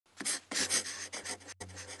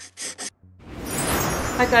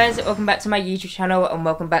Hi guys, welcome back to my YouTube channel and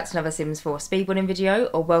welcome back to another Sims 4 speedbuilding video,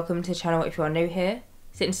 or welcome to the channel if you are new here.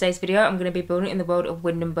 So in today's video I'm going to be building in the world of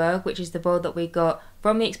Windenburg, which is the world that we got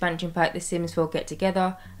from the expansion pack The Sims 4 Get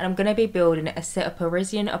Together, and I'm going to be building a set of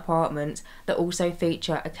Parisian apartments that also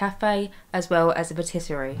feature a cafe as well as a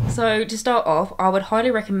patisserie. So to start off, I would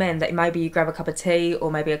highly recommend that maybe you grab a cup of tea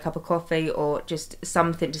or maybe a cup of coffee or just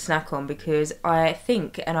something to snack on, because I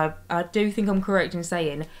think, and I do think I'm correct in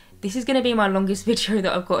saying, this is going to be my longest video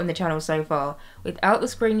that I've got on the channel so far. Without the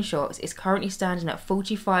screenshots, it's currently standing at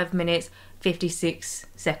 45 minutes 56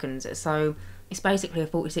 seconds. So it's basically a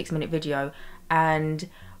 46-minute video, and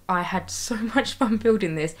I had so much fun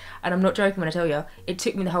building this, and I'm not joking when I tell you, it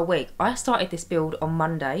took me the whole week. I started this build on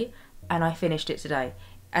Monday and I finished it today.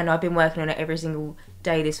 And I've been working on it every single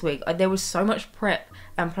day this week. There was so much prep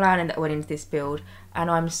and planning that went into this build, and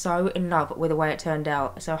I'm so in love with the way it turned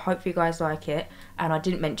out. So I hope you guys like it. And I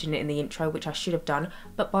didn't mention it in the intro, which I should have done.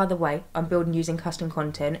 But by the way, I'm building using custom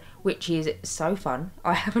content, which is so fun.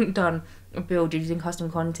 I haven't done a build using custom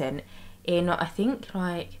content in, I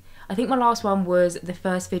think my last one was the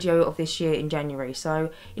first video of this year in January. So,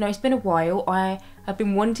 you know, it's been a while. I have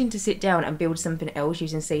been wanting to sit down and build something else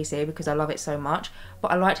using CC because I love it so much.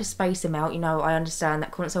 But I like to space them out. You know, I understand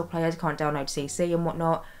that console players can't download CC and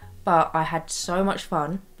whatnot. But I had so much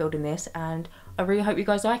fun building this, and I really hope you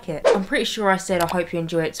guys like it. I'm pretty sure I said I hope you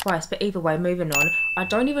enjoy it twice, but either way, moving on. I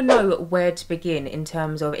don't even know where to begin in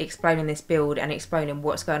terms of explaining this build and explaining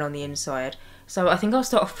what's going on the inside. So I think I'll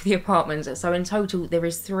start off with the apartments. So in total, there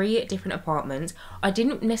is 3 different apartments. I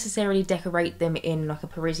didn't necessarily decorate them in like a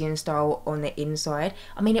Parisian style on the inside.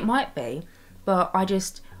 I mean, it might be, but I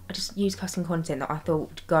just used custom content that I thought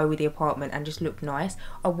would go with the apartment and just look nice.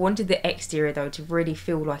 I wanted the exterior though to really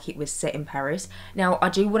feel like it was set in Paris. Now I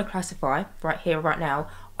do want to classify right here, right now,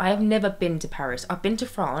 I have never been to Paris. I've been to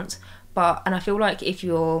France, and I feel like if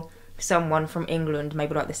you're someone from England,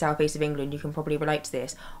 maybe like the southeast of England, you can probably relate to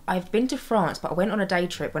this. I've been to France, but I went on a day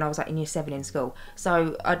trip when I was like in year 7 in school,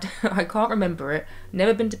 so I can't remember it.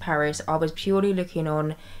 Never been to Paris. I was purely looking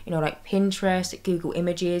on, you know, like Pinterest, Google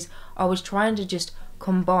Images. I was trying to just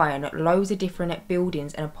combine loads of different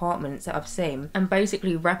buildings and apartments that I've seen and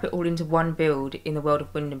basically wrap it all into one build in the world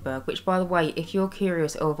of Windenburg, which, by the way, if you're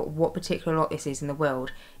curious of what particular lot this is in the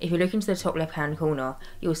world, if you look into the top left hand corner,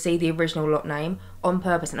 you'll see the original lot name on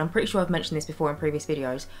purpose. And I'm pretty sure I've mentioned this before in previous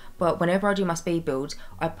videos, but whenever I do my speed builds,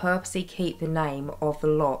 I purposely keep the name of the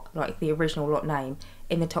lot, like the original lot name,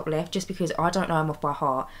 in the top left, just because I don't know them off by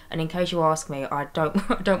heart, and in case you ask me, I don't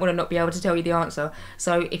want to not be able to tell you the answer.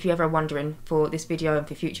 So if you're ever wondering for this video and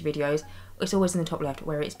for future videos, it's always in the top left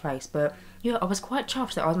where it's placed. But yeah, I was quite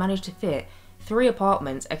chuffed that I managed to fit 3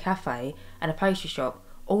 apartments, a cafe and a pastry shop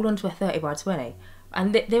all onto a 30 by 20.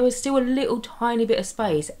 And there was still a little tiny bit of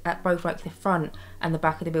space at both like the front and the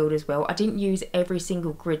back of the build as well. I didn't use every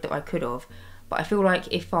single grid that I could have, but I feel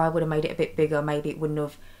like if I would have made it a bit bigger, maybe it wouldn't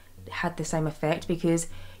have had the same effect, because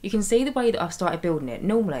you can see the way that I've started building it.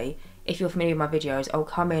 Normally, if you're familiar with my videos, I'll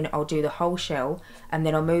come in, I'll do the whole shell, and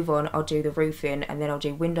then I'll move on, I'll do the roofing, and then I'll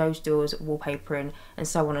do windows, doors, wallpapering, and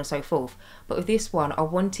so on and so forth. But with this one, I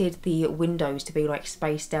wanted the windows to be like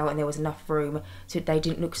spaced out and there was enough room so they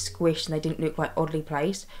didn't look squished and they didn't look like oddly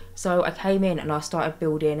placed. So I came in and I started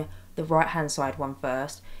building the right hand side one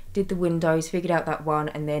first, did the windows, figured out that one,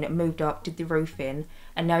 and then moved up, did the roofing,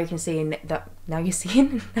 and now you can see now you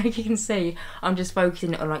can see I'm just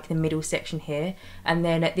focusing on like the middle section here. And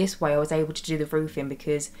then this way I was able to do the roofing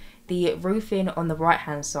because the roofing on the right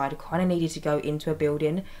hand side kind of needed to go into a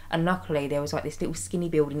building, and luckily there was like this little skinny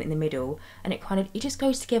building in the middle, and it just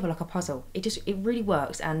goes together like a puzzle. It really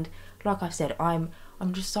works. And like I said, I'm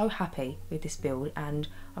just so happy with this build and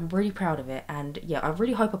I'm really proud of it, and yeah, I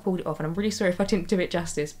really hope I pulled it off, and I'm really sorry if I didn't do it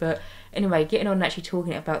justice. But anyway, getting on and actually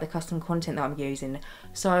talking about the custom content that I'm using.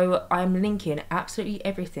 So I'm linking absolutely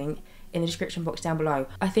everything in the description box down below.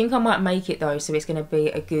 I think I might make it though so it's going to be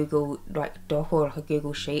a Google like doc or like a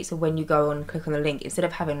Google sheet, so when you go on click on the link, instead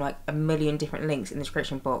of having like a million different links in the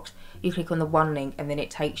description box, you click on the one link and then it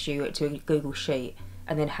takes you to a Google sheet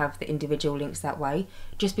and then have the individual links that way,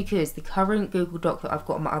 just because the current Google Doc that I've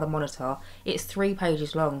got on my other monitor, it's 3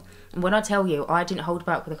 pages long. And when I tell you I didn't hold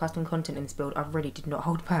back with the custom content in this build, I really did not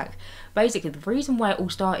hold back. Basically, the reason why it all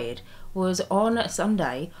started was on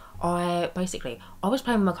Sunday, I was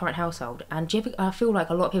playing with my current household, and I feel like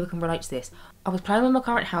a lot of people can relate to this. I was playing with my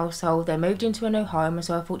current household, they moved into a new home, and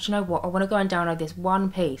so I thought, you know what, I want to go and download this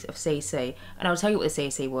one piece of CC, and I'll tell you what the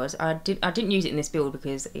CC was. I didn't use it in this build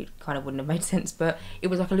because it kind of wouldn't have made sense, but it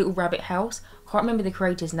was like a little rabbit house. Can't remember the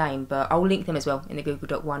creator's name, but I'll link them as well in the Google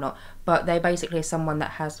Doc, why not? But they basically are someone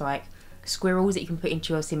that has like squirrels that you can put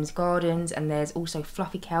into your Sims gardens, and there's also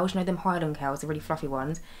fluffy cows, you know them Highland cows, the really fluffy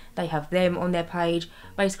ones. They have them on their page.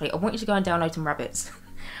 Basically, I want you to go and download some rabbits.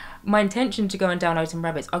 My intention to go and download some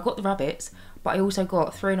rabbits. I got the rabbits, but I also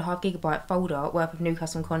got 3.5 gigabyte folder worth of new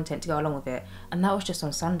custom content to go along with it, and that was just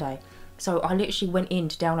on Sunday. So I literally went in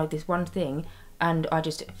to download this one thing, and I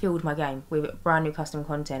just filled my game with brand new custom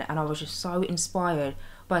content, and I was just so inspired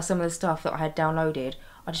by some of the stuff that I had downloaded.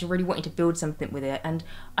 I just really wanted to build something with it, and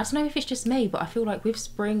I don't know if it's just me, but I feel like with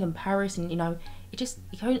spring and Paris, and you know,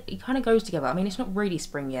 it kind of goes together. I mean, it's not really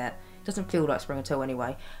spring yet. It doesn't feel like spring at all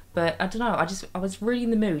anyway, but I don't know, I was really in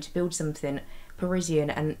the mood to build something Parisian,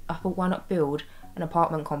 and I thought, why not build an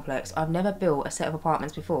apartment complex? I've never built a set of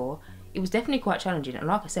apartments before. It was definitely quite challenging, and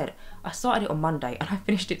like I said, I started it on Monday and I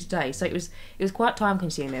finished it today, so it was quite time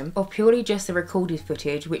consuming. Of purely just the recorded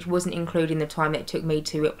footage, which wasn't including the time that it took me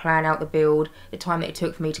to plan out the build, the time that it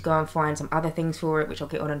took for me to go and find some other things for it, which I'll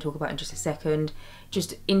get on and talk about in just a second.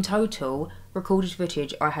 Just in total, recorded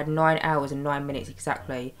footage, I had 9 hours and 9 minutes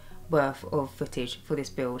exactly worth of footage for this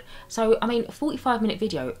build. So I mean, a 45-minute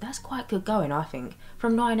video, that's quite good going, I think.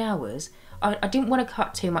 From 9 hours, I didn't want to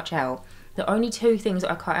cut too much out. The only two things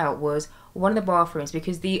that I cut out was one of the bathrooms,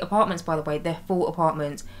 because the apartments, by the way, they're full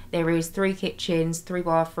apartments. There is 3 kitchens, 3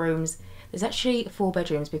 bathrooms. There's actually 4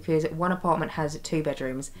 bedrooms, because one apartment has 2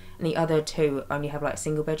 bedrooms and the other 2 only have like a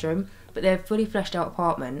single bedroom. But they're fully fleshed out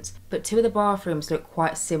apartments. But 2 of the bathrooms look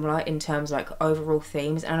quite similar in terms of like overall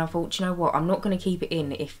themes, and I thought, you know what, I'm not going to keep it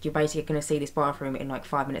in if you're basically going to see this bathroom in like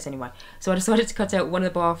 5 minutes anyway. So I decided to cut out one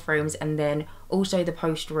of the bathrooms, and then also the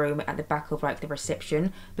post room at the back of like the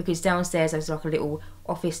reception, because downstairs there's like a little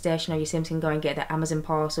office desk, you know, your Sims can go and get their Amazon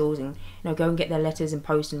parcels and, you know, go and get their letters and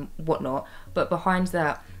post and whatnot. But behind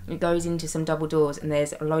that, it goes into some double doors, and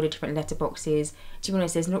there's a load of different letter boxes. To be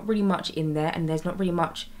honest, there's not really much in there, and there's not really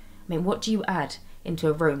much. I mean, what do you add into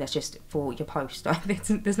a room that's just for your post?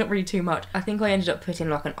 There's not really too much. I think I ended up putting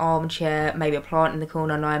like an armchair, maybe a plant in the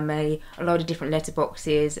corner, a load of different letter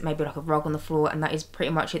boxes, maybe like a rug on the floor, and that is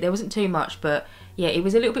pretty much it. There wasn't too much, but yeah, it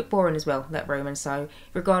was a little bit boring as well, that room. And so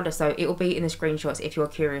regardless though, it will be in the screenshots if you're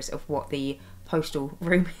curious of what the postal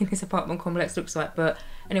room in this apartment complex looks like. But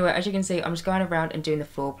anyway, as you can see, I'm just going around and doing the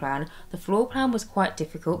floor plan. The floor plan was quite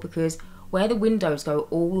difficult because where the windows go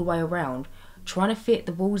all the way around, trying to fit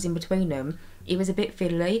the walls in between them, it was a bit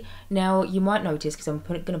fiddly. Now you might notice, because I'm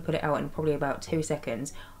going to put it out in probably about 2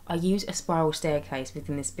 seconds, I use a spiral staircase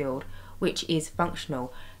within this build, which is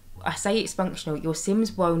functional. I say it's functional, your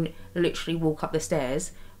Sims won't literally walk up the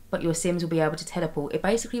stairs, but your Sims will be able to teleport. It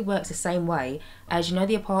basically works the same way as, you know,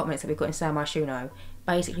 the apartments that we've got in San Myshuno,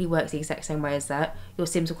 basically works the exact same way as that. Your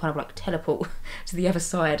Sims will kind of like teleport to the other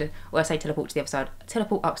side. Well, I say teleport to the other side,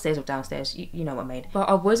 teleport upstairs or downstairs, you know what I mean. But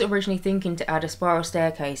I was originally thinking to add a spiral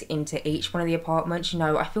staircase into each one of the apartments. You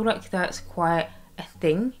know, I feel like that's quite a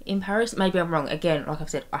thing in Paris. Maybe I'm wrong. Again, like I've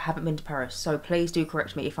said, I haven't been to Paris, so please do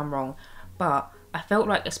correct me if I'm wrong. But I felt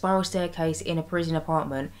like a spiral staircase in a Parisian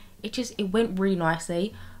apartment, it went really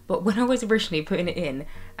nicely. But when I was originally putting it in,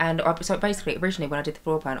 so basically originally when I did the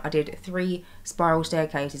floor plan, I did 3 spiral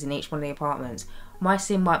staircases in each one of the apartments. My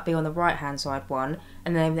Sim might be on the right hand side one,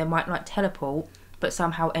 and then they might like teleport, but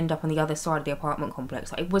somehow end up on the other side of the apartment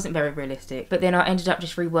complex. Like, it wasn't very realistic. But then I ended up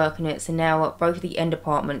just reworking it, so now both of the end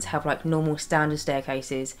apartments have like normal standard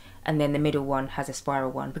staircases, and then the middle one has a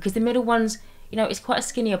spiral one. Because the middle one's, you know, it's quite a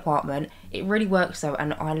skinny apartment. It really works though,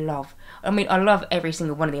 and I love every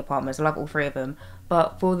single one of the apartments. I love all 3 of them.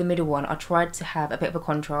 But for the middle one, I tried to have a bit of a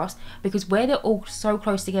contrast, because where they're all so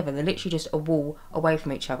close together, they're literally just a wall away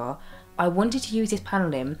from each other. I wanted to use this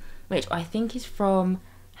paneling, which I think is from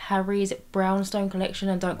Harry's Brownstone collection,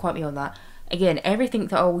 and don't quote me on that. Again, everything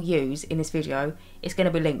that I will use in this video is going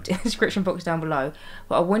to be linked in the description box down below.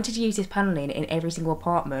 But I wanted to use this paneling in every single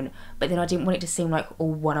apartment, but then I didn't want it to seem like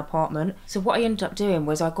all one apartment. So what I ended up doing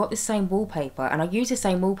was I got the same wallpaper, and I used the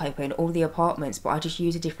same wallpaper in all the apartments, but I just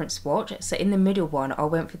used a different swatch. So in the middle one, I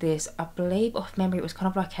went for this, I believe off memory, it was kind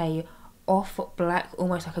of like a off black,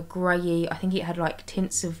 almost like a greyy. I think it had like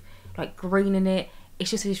tints of like green in it. It's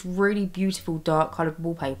just this really beautiful dark coloured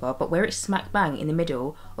wallpaper, but where it's smack bang in the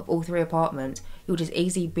middle of all 3 apartments, you'll just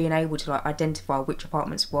easily being able to like identify which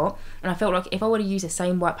apartment's what. And I felt like if I would have used the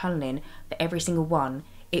same white paneling for every single one,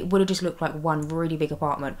 it would have just looked like one really big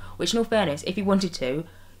apartment. Which, in all fairness, if you wanted to,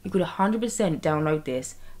 you could 100% download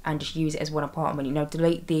this and just use it as one apartment. You know,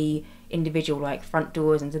 delete the individual like front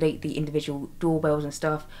doors and delete the individual doorbells and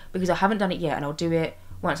stuff, because I haven't done it yet, and I'll do it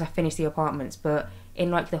once I finish the apartments. But in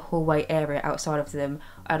like the hallway area outside of them,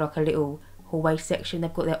 I had like a little hallway section.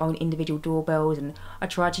 They've got their own individual doorbells, and I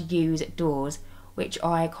tried to use doors, which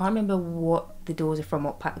I can't remember what the doors are from,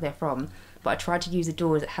 what pack they're from, but I tried to use the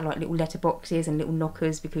doors that had like little letterboxes and little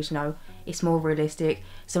knockers because, you know, it's more realistic.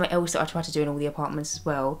 Something else that I tried to do in all the apartments as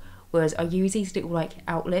well was I use these little like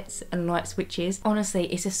outlets and light switches. Honestly,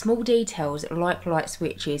 it's the small details like light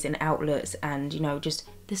switches and outlets and, you know, just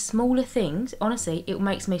the smaller things. Honestly, it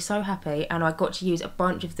makes me so happy, and I got to use a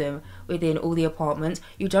bunch of them within all the apartments.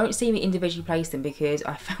 You don't see me individually place them because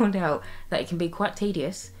I found out that it can be quite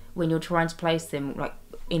tedious when you're trying to place them like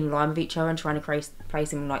in line with each other and trying to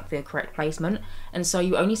place them like the correct placement. And so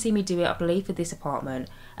you only see me do it, I believe, for this apartment,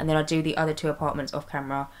 and then I do the other 2 apartments off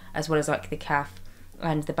camera, as well as like the cafe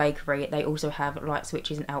and the bakery. They also have light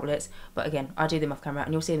switches and outlets, but again, I do them off camera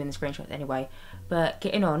and you'll see them in the screenshots anyway. But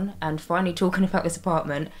getting on and finally talking about this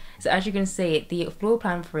apartment, so as you can see, the floor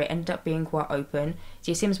plan for it ended up being quite open. So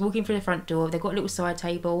you see Sims walking through the front door, they've got a little side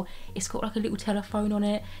table, it's got like a little telephone on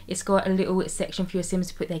it, it's got a little section for your Sims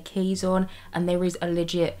to put their keys on, and there is a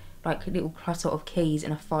legit like little clutter of keys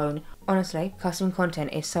and a phone. Honestly, custom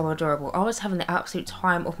content is so adorable. I was having the absolute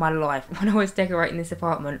time of my life when I was decorating this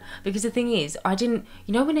apartment, because the thing is, I didn't,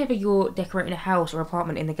 you know, whenever you're decorating a house or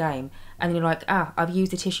apartment in the game and you're like, I've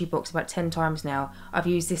used the tissue box about 10 times now, I've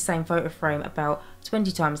used this same photo frame about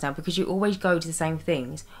 20 times now, because you always go to the same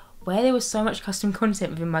things. Where there was so much custom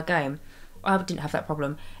content within my game, I didn't have that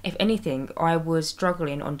problem. If anything, I was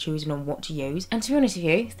struggling on choosing on what to use. And to be honest with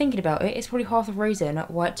you, thinking about it, it's probably half the reason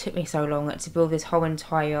why it took me so long to build this whole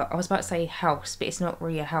entire, I was about to say house, but it's not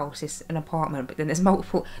really a house, it's an apartment, but then there's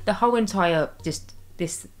multiple, the whole entire, just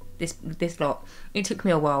this lot, it took me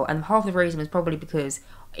a while, and half the reason was probably because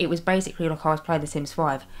it was basically like I was playing The Sims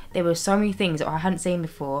 5. There were so many things that I hadn't seen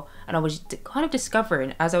before, and I was kind of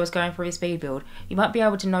discovering as I was going through the speed build. You might be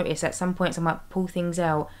able to notice at some points I might pull things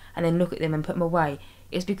out and then look at them and put them away.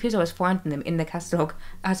 It's because I was finding them in the catalogue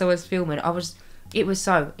as I was filming. It was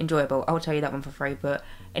so enjoyable. I'll tell you that one for free. But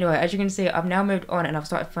anyway, as you can see, I've now moved on and I've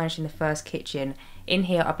started furnishing the first kitchen. In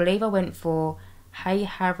here, I believe I went for Hey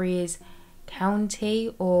Harry's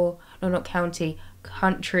County, or no, not County,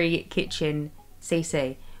 Country Kitchen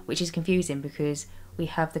CC, which is confusing because we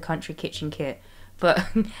have the Country Kitchen kit. But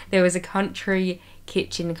there was a Country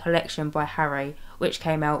Kitchen collection by Harry, which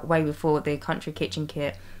came out way before the Country Kitchen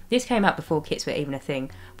kit. This came out before kits were even a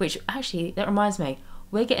thing, which actually, that reminds me,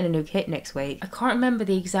 we're getting a new kit next week. I can't remember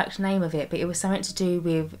the exact name of it, but it was something to do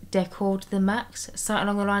with decor to the max, something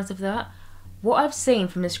along the lines of that. What I've seen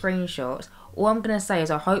from the screenshots, all I'm going to say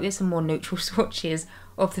is I hope there's some more neutral swatches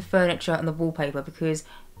of the furniture and the wallpaper, because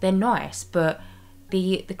they're nice, but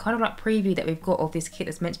the kind of like preview that we've got of this kit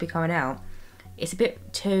that's meant to be coming out, it's a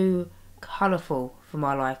bit too colourful for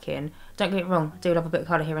my liking. Don't get me wrong, I do love a bit of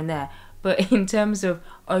colour here and there, but in terms of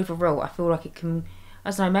overall, I feel like it can,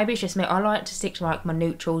 I don't know, maybe it's just me, I like to stick to like my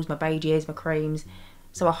neutrals, my beiges, my creams,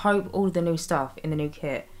 so I hope all of the new stuff in the new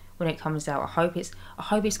kit, when it comes out, I hope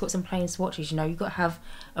it's got some plain swatches. You know, you've got to have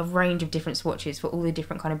a range of different swatches for all the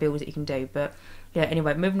different kind of builds that you can do. But yeah,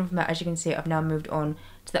 anyway, moving on from that, as you can see, I've now moved on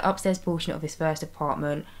to the upstairs portion of this first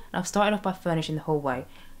apartment, and I've started off by furnishing the hallway.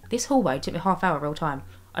 This hallway took me half hour real time.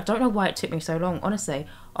 I don't know why it took me so long, honestly.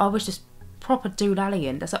 I was just proper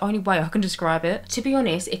doodallying. That's the only way I can describe it. To be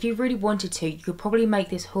honest, if you really wanted to, you could probably make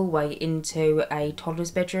this hallway into a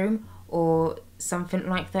toddler's bedroom or something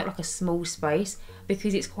like that, like a small space,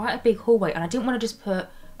 because it's quite a big hallway, and I didn't want to just put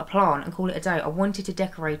a plant and call it a day. I wanted to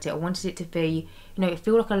decorate it. I wanted it to be, you know, it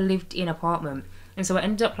feel like a lived-in apartment. And so I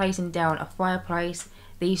ended up placing down a fireplace,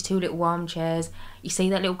 these two little armchairs. You see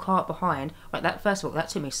that little cart behind? Right, that, first of all, that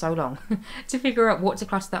took me so long to figure out what to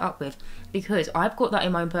clutter that up with, because I've got that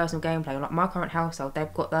in my own personal gameplay. Like my current household,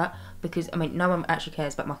 they've got that, because I mean, no one actually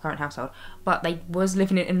cares about my current household, but they was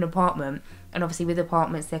living in an apartment, and obviously with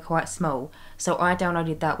apartments they're quite small. So I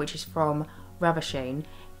downloaded that, which is from Ravasheen.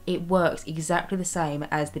 It works exactly the same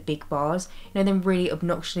as the big bars, you know, them really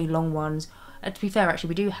obnoxiously long ones. To be fair, actually,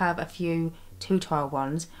 we do have a few 2-tile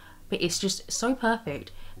ones, but it's just so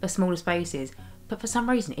perfect for smaller spaces. But for some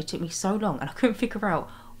reason, it took me so long and I couldn't figure out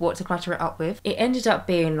what to clutter it up with. It ended up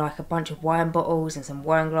being like a bunch of wine bottles and some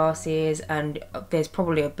wine glasses, and there's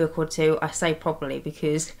probably a book or two. I say probably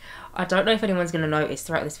because I don't know if anyone's going to notice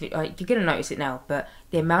throughout this video. You're going to notice it now, but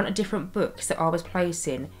the amount of different books that I was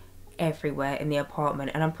placing everywhere in the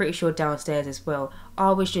apartment, and I'm pretty sure downstairs as well,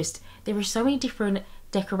 there were so many different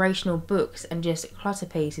decorational books and just clutter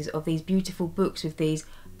pieces of these beautiful books with these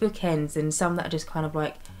bookends, and some that are just kind of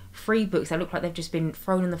like free books that look like they've just been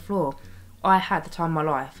thrown on the floor. I had the time of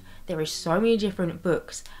my life. There is so many different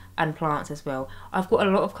books and plants as well. I've got a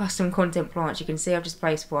lot of custom content plants. You can see I've just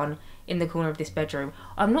placed one in the corner of this bedroom.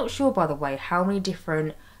 I'm not sure, by the way, how many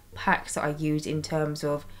different packs that I use in terms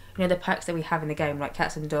of, you know, the packs that we have in the game, like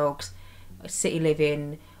cats and dogs, city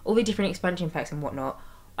living, all the different expansion packs and whatnot.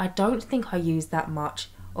 I don't think I use that much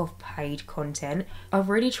of paid content. I've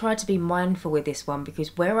really tried to be mindful with this one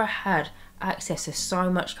because where I had access to so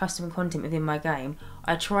much custom content within my game,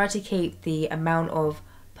 I try to keep the amount of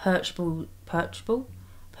purchasable,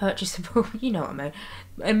 you know what I mean,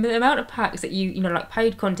 and the amount of packs that you know, like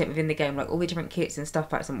paid content within the game, like all the different kits and stuff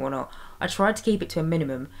packs and whatnot, I tried to keep it to a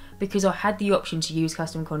minimum because I had the option to use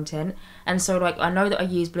custom content. And so like I know that I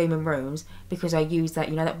use blooming rooms because I use that,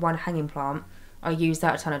 you know, that one hanging plant, I use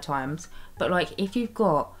that a ton of times. But like if you've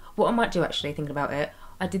got, what I might do actually, thinking about it,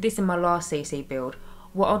 I did this in my last CC build.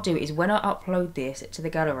 What I'll do is when I upload this to the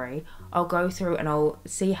gallery, I'll go through and I'll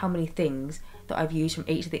see how many things that I've used from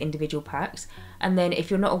each of the individual packs. And then if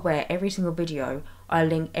you're not aware, every single video I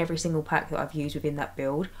link every single pack that I've used within that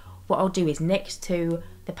build. What I'll do is next to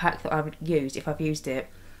the pack that I've used, if I've used it,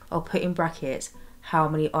 I'll put in brackets how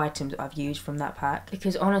many items I've used from that pack,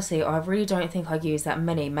 because honestly I really don't think I used that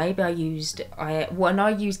many. Maybe I used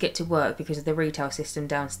Get to Work because of the retail system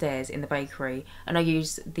downstairs in the bakery, and I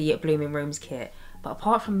used the Blooming Rooms kit, but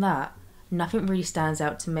apart from that nothing really stands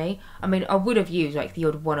out to me. I mean, I would have used like the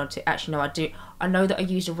odd one or two. Actually no, I know that I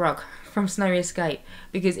used a rug from Snowy Escape,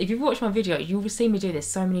 because if you've watched my video you'll see me do this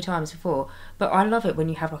so many times before, but I love it when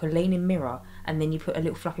you have like a leaning mirror and then you put a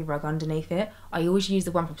little fluffy rug underneath it. I always use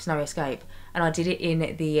the one from Snowy Escape, and I did it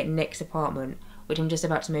in the next apartment, which I'm just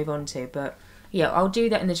about to move on to. But yeah, I'll do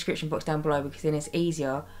that in the description box down below, because then it's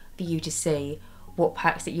easier for you to see what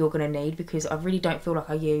packs that you're going to need, because I really don't feel like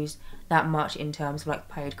I used that much in terms of like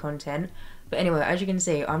paid content. But anyway, as you can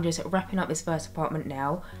see, I'm just wrapping up this first apartment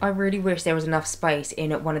now. I really wish there was enough space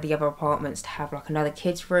in one of the other apartments to have like another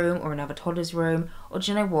kids room or another toddler's room, or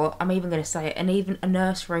do you know what, I'm even going to say it, and even a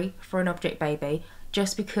nursery for an object baby,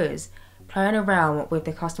 just because playing around with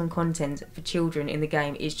the custom content for children in the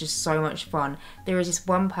game is just so much fun. There is this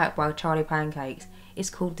one pack by Charlie Pancakes, it's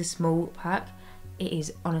called the small pack. It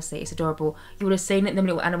is, honestly, it's adorable. You would have seen it in the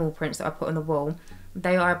little animal prints that I put on the wall.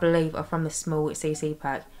 They, I believe, are from the small CC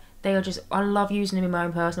pack. They are just, I love using them in my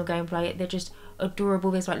own personal gameplay. They're just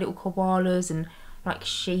adorable. There's like little koalas and like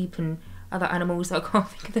sheep and other animals that I can't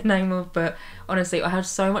think of the name of. But honestly, I had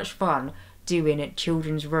so much fun doing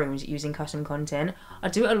children's rooms using custom content. I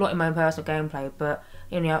do it a lot in my own personal gameplay, but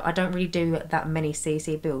you know, I don't really do that many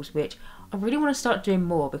CC builds, which I really want to start doing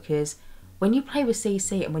more, because when you play with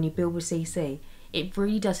CC and when you build with CC, it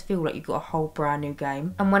really does feel like you've got a whole brand new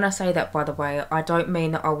game. And when I say that, by the way, I don't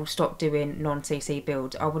mean that I will stop doing non-CC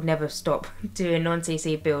builds. I would never stop doing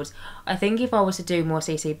non-CC builds. I think if I was to do more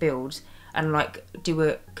CC builds and like do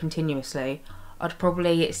it continuously, I'd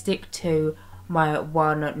probably stick to my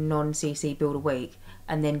one non-CC build a week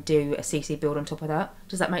and then do a CC build on top of that.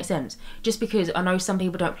 Does that make sense? Just because I know some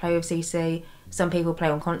people don't play with CC, some people play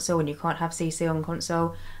on console and you can't have CC on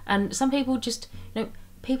console, and some people just, you know,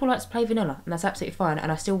 people like to play vanilla, and that's absolutely fine,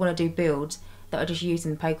 and I still want to do builds that are just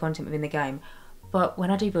using paid content within the game. But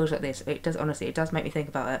when I do builds like this, it does, honestly, it does make me think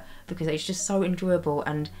about it, because it's just so enjoyable,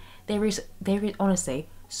 and there is honestly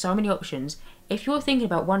so many options. If you're thinking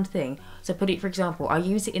about one thing, so put it, for example, I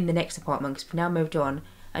use it in the next apartment because we've now moved on,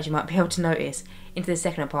 as you might be able to notice, into the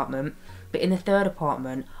second apartment. But in the third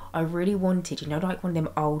apartment, I really wanted, you know, like one of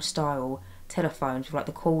them old style telephones with like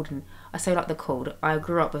the cord, and I say like the cord, I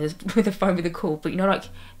grew up with a phone with a cord, but you know, like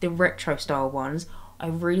the retro style ones. I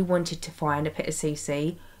really wanted to find a bit of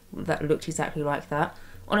CC that looked exactly like that.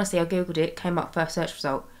 Honestly, I googled it, came up first search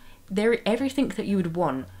result. Everything that you would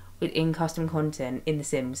want within custom content in The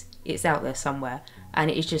Sims, it's out there somewhere,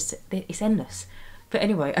 and it is just, it's endless. But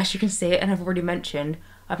anyway, as you can see, and I've already mentioned,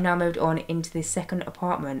 I've now moved on into this second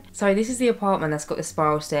apartment. So this is the apartment that's got the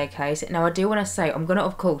spiral staircase. Now I do want to say, I'm going to,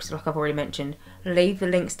 of course, like I've already mentioned, leave the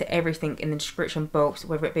links to everything in the description box,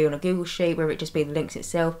 whether it be on a Google Sheet, whether it just be the links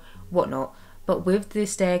itself, whatnot. But with the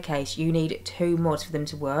staircase, you need 2 mods for them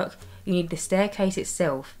to work. You need the staircase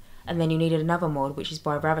itself, and then you need another mod, which is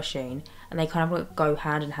by Ravishing, and they kind of like go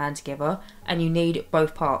hand in hand together, and you need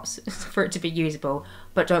both parts for it to be usable.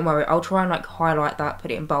 But don't worry, I'll try and like highlight that,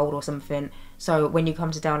 put it in bold or something, so when you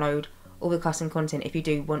come to download all the custom content, if you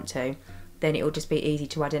do want to, then it'll just be easy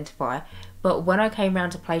to identify. But when I came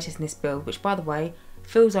around to playtesting this build, which by the way,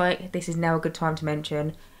 feels like this is now a good time to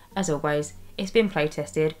mention, as always, it's been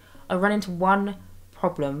playtested, I ran into one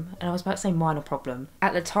problem, and I was about to say minor problem.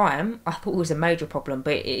 At the time, I thought it was a major problem,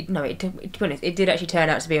 but to be honest, it did actually turn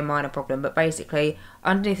out to be a minor problem. But basically,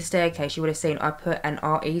 underneath the staircase, you would have seen I put an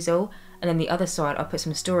art easel, and then the other side, I put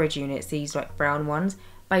some storage units, these like brown ones.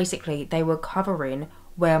 Basically, they were covering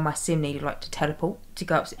where my sim needed like to teleport to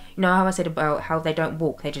go up. You know how I said about how they don't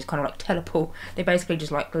walk, they just kind of like teleport. They basically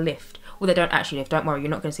just like lift. Well, they don't actually lift, don't worry, you're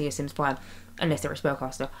not going to see your sims fly unless they're a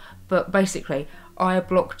spellcaster. But basically, I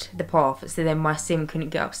blocked the path, so then my sim couldn't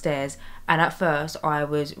get upstairs. And at first I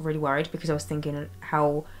was really worried because I was thinking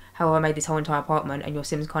how I made this whole entire apartment and your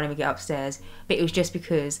sims can't even get upstairs. But it was just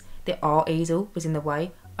because the art easel was in the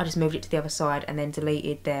way. I just moved it to the other side and then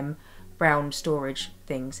deleted them brown storage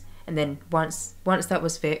things. And then once that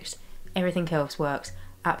was fixed, everything else works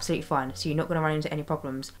absolutely fine, so you're not going to run into any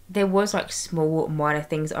problems. There was like small minor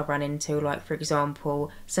things I ran into, like for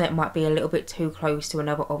example, something might be a little bit too close to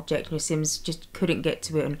another object and your sims just couldn't get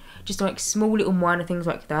to it, and just like small little minor things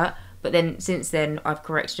like that. But then since then I've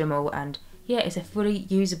corrected them all, and yeah, it's a fully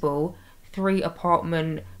usable 3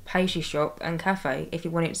 apartment pastry shop and cafe if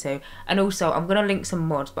you want it to. And also I'm going to link some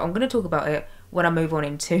mods, but I'm going to talk about it when I move on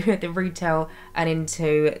into the retail and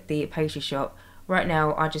into the pastry shop. Right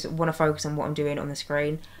now I just want to focus on what I'm doing on the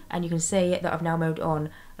screen, and you can see that I've now moved on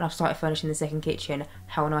and I've started furnishing the second kitchen.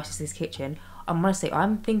 How nice is this kitchen?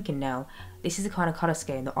 I'm thinking now, this is the kind of colour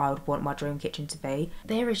scheme that I would want my dream kitchen to be.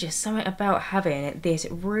 There is just something about having this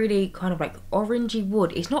really kind of like orangey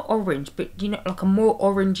wood. It's not orange, but you know, like a more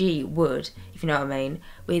orangey wood, if you know what I mean,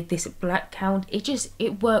 with this black count.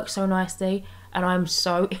 It works so nicely, and I'm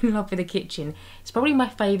so in love with the kitchen. It's probably my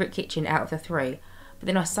favourite kitchen out of the 3. But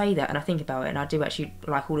then I say that and I think about it, and I do actually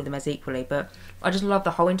like all of them as equally, but I just love the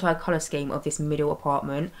whole entire colour scheme of this middle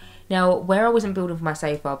apartment. Now, where I wasn't building for my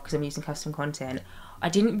save file because I'm using custom content, I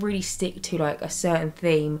didn't really stick to like a certain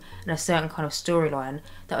theme and a certain kind of storyline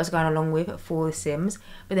that I was going along with for the Sims.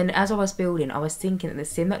 But then as I was building, I was thinking that the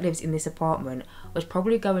Sim that lives in this apartment was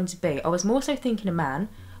probably going to be, I was more so thinking a man,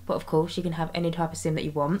 but of course you can have any type of sim that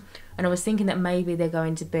you want. And I was thinking that maybe they're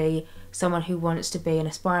going to be someone who wants to be an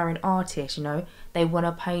aspiring artist, you know, they want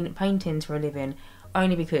to paint paintings for a living,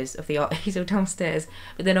 only because of the art easel downstairs.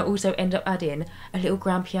 But then I also end up adding a little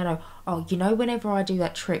grand piano. Oh, you know, whenever I do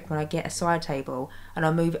that trick when I get a side table and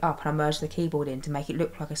I move it up and I merge the keyboard in to make it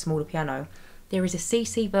look like a smaller piano, there is a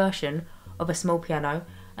CC version of a small piano,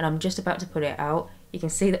 and I'm just about to put it out. You can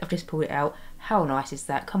see that I've just pulled it out. How nice is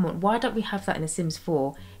that? Come on, why don't we have that in the Sims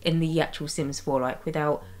 4, in the actual Sims 4, like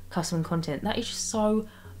without custom content? That is just so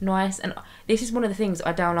nice. And this is one of the things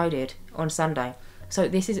I downloaded on Sunday. So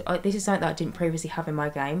this is something that I didn't previously have in my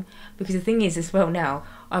game, because the thing is as well, now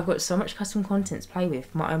I've got so much custom content to play with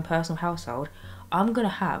for my own personal household. I'm gonna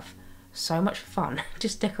have so much fun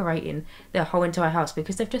just decorating their whole entire house,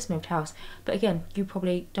 because they've just moved house. But again, you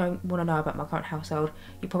probably don't want to know about my current household,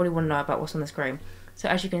 you probably want to know about what's on the screen. So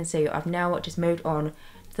as you can see, I've now just moved on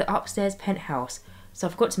to the upstairs penthouse. So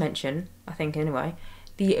I've got to mention, I think anyway,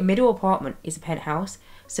 the middle apartment is a penthouse.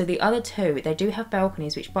 So the other 2, they do have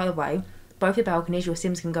balconies, which by the way, both the balconies your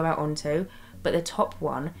Sims can go out onto, but the top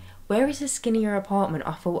one, where is the skinnier apartment,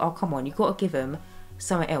 I thought, oh come on, you've got to give them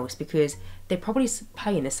something else, because they're probably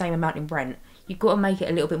paying the same amount in rent. You've got to make it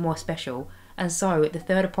a little bit more special. And so the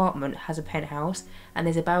 3rd apartment has a penthouse and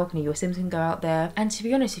there's a balcony, your Sims can go out there. And to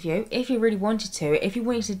be honest with you, if you really wanted to, if you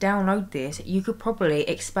wanted to download this, you could probably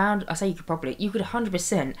expand, I say you could probably, you could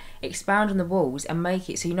 100% expand on the walls and make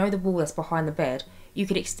it so, you know, the wall that's behind the bed, you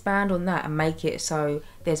could expand on that and make it so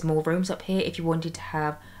there's more rooms up here if you wanted to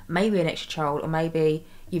have maybe an extra child, or maybe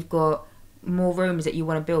you've got more rooms that you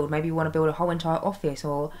want to build. Maybe you want to build a whole entire office,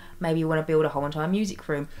 or maybe you want to build a whole entire music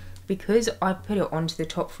room. Because I put it onto the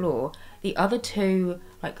top floor, the other 2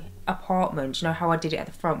 like apartments, you know how I did it at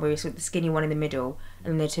the front where it's the skinny one in the middle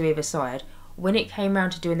and then the 2 either side, when it came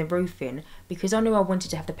around to doing the roofing, because I knew I wanted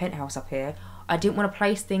to have the penthouse up here, I didn't want to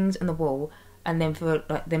place things on the wall and then for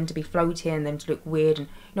like them to be floating and them to look weird, and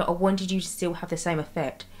you know, I wanted you to still have the same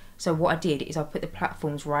effect. So what I did is I put the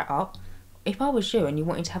platforms right up. If I was you and you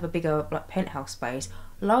wanted to have a bigger like penthouse space,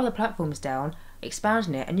 lower the platforms down,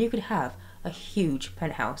 expanding it, and you could have a huge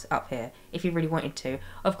penthouse up here if you really wanted to.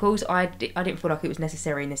 Of course, I didn't feel like it was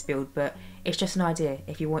necessary in this build, but it's just an idea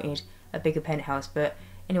if you wanted a bigger penthouse. But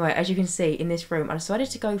anyway, as you can see in this room, I decided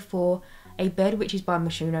to go for a bed which is by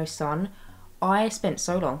Michuno's son. I spent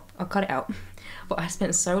so long, I'll cut it out, but I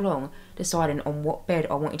spent so long deciding on what bed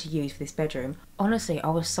I wanted to use for this bedroom. Honestly, I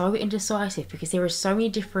was so indecisive because there are so many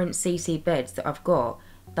different CC beds that I've got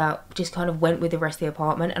that just kind of went with the rest of the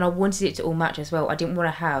apartment, and I wanted it to all match as well. I didn't want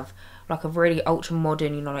to have like a really ultra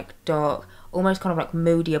modern, you know, like dark, almost kind of like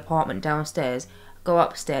moody apartment downstairs, go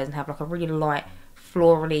upstairs and have like a really light,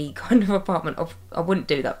 florally kind of apartment. I wouldn't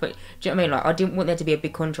do that, but do you know what I mean? Like, I didn't want there to be a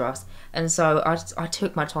big contrast, and so I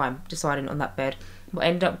took my time deciding on that bed. But I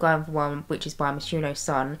ended up going for one which is by Michuno's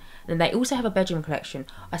son, and they also have a bedroom collection.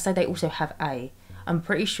 I say they also have I'm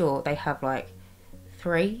pretty sure they have like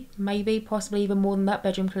 3, maybe possibly even more than that,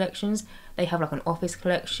 bedroom collections. They have like an office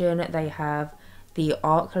collection, they have the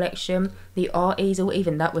art collection, the art easel,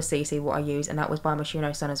 even that was CC what I used, and that was by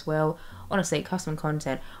Machino Sun as well. Honestly, custom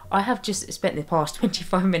content. I have just spent the past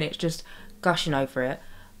 25 minutes just gushing over it,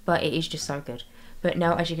 but it is just so good. But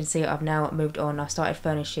now, as you can see, I've now moved on. I started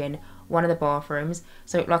furnishing one of the bathrooms.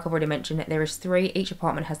 So like I've already mentioned, there is 3. Each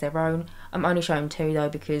apartment has their own. I'm only showing 2 though,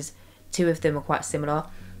 because 2 of them are quite similar.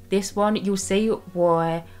 This one, you'll see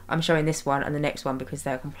why I'm showing this one and the next one, because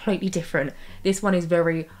they're completely different. This one is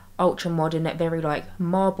very ultra modern, very like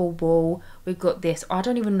marble wall. We've got this, I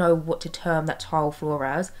don't even know what to term that tile floor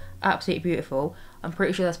as. Absolutely beautiful. I'm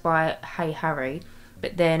pretty sure that's by Hey Harry.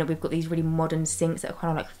 But then we've got these really modern sinks that are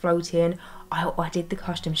kind of like floating. I did the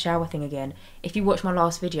custom shower thing again. If you watch my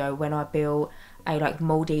last video when I built a like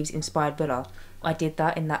Maldives inspired villa, I did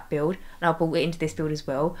that in that build, and I brought it into this build as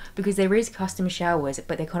well, because there is custom showers,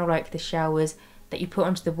 but they're kind of like the showers that you put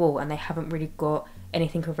onto the wall and they haven't really got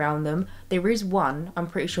anything around them. There is one, I'm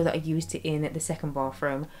pretty sure, that I used it in the second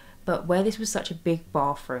bathroom, but where this was such a big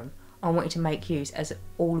bathroom, I wanted to make use as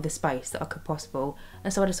all the space that I could possible,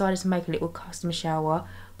 and so I decided to make a little custom shower.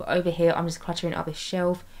 But over here I'm just cluttering up this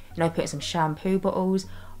shelf, you know, putting some shampoo bottles.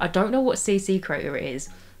 I don't know what CC creator it is,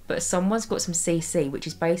 but someone's got some CC, which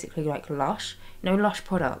is basically like Lush, you know, Lush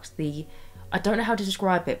products. I don't know how to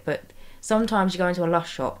describe it, but sometimes you go into a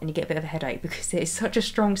Lush shop and you get a bit of a headache because it's such a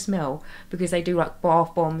strong smell, because they do like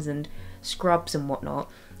bath bombs and scrubs and whatnot.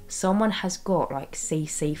 Someone has got like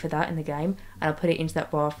CC for that in the game, and I put it into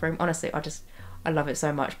that bathroom. Honestly, I love it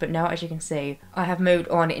so much. But now, as you can see, I have moved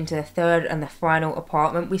on into the third and the final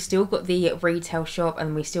apartment. We still got the retail shop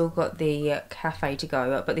and we still got the cafe to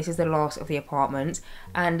go, but this is the last of the apartments,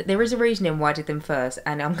 and there is a reasoning why I did them first,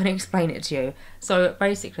 and I'm going to explain it to you. So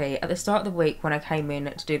basically, at the start of the week when I came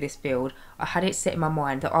in to do this build, I had it set in my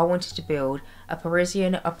mind that I wanted to build a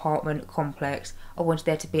Parisian apartment complex. I wanted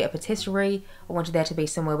there to be a patisserie. I wanted there to be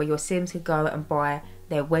somewhere where your Sims could go and buy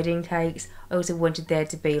their wedding cakes. I also wanted there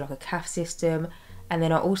to be like a cafe system, and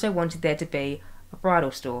then I also wanted there to be a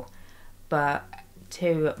bridal store. But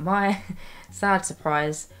to my sad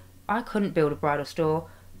surprise, I couldn't build a bridal store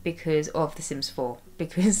because of The Sims 4,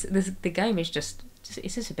 because the game is just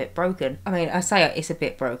it's just a bit broken. I mean, I say it's a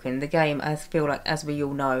bit broken. The game, I feel like, as we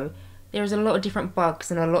all know, there's a lot of different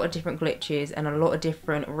bugs and a lot of different glitches and a lot of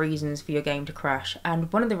different reasons for your game to crash.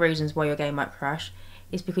 And one of the reasons why your game might crash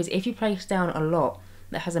is because if you place down a lot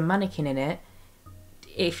that has a mannequin in it,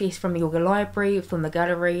 if it's from your library, from the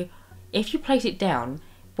gallery, if you place it down,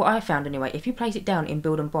 what I found anyway, if you place it down in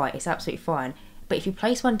build and buy, it's absolutely fine. But if you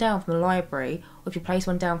place one down from the library, or if you place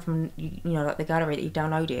one down from, you know, like the gallery that you've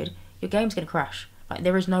downloaded, your game's going to crash. Like,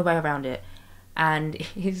 there is no way around it. And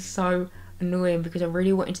it's so annoying, because I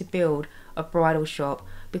really wanted to build a bridal shop,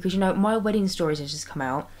 because, you know, my wedding stories has just come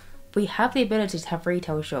out. We have the ability to have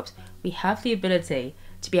retail shops. We have the ability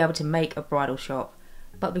to be able to make a bridal shop.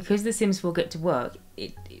 But because The Sims 4 get to work,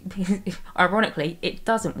 ironically, it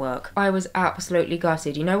doesn't work. I was absolutely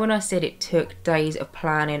gutted. You know, when I said it took days of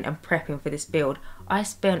planning and prepping for this build, I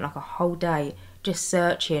spent like a whole day just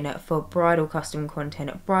searching for bridal custom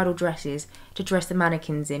content, bridal dresses to dress the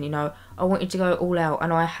mannequins in. You know, I wanted to go all out,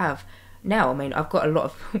 and I have. Now, I mean, I've got a lot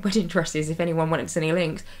of wedding dresses. If anyone wanted to send any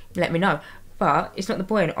links, let me know. But it's not the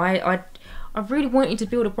point. I really wanted to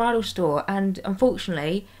build a bridal store, and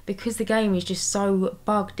unfortunately, because the game is just so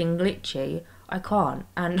bugged and glitchy, I can't.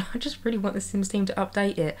 And I just really want the Sims team to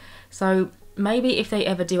update it. So maybe if they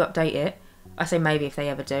ever do update it, I say maybe if they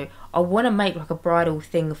ever do, I want to make like a bridal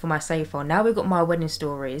thing for my save file. Now we've got my wedding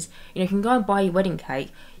stories, you know, you can go and buy your wedding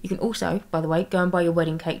cake. You can also, by the way, go and buy your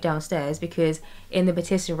wedding cake downstairs, because in the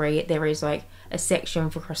patisserie there is like a section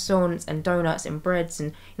for croissants and donuts and breads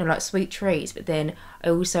and, you know, like sweet treats. But then I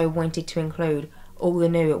also wanted to include all the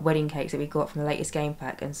new wedding cakes that we got from the latest game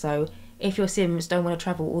pack. And so if your Sims don't want to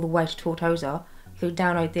travel all the way to Tortosa, you could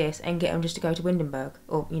download this and get them just to go to Windenburg,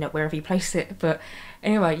 or, you know, wherever you place it. But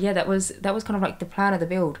anyway, yeah, that was kind of like the plan of the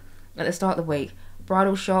build at the start of the week.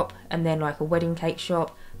 Bridal shop, and then like a wedding cake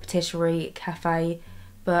shop, patisserie, cafe.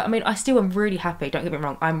 But I mean, I still am really happy, don't get me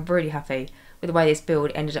wrong, I'm really happy with the way this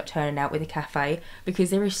build ended up turning out with a cafe,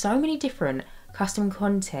 because there is so many different custom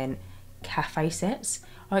content cafe sets.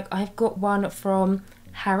 Like, I've got one from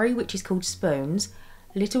Harry, which is called Spoons.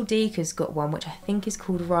 Little Deeka's got one which I think is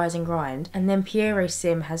called Rise and Grind, and then Piero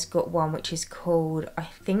Sim has got one which is called, I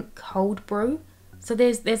think, Cold Brew. So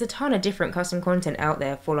there's a ton of different custom content out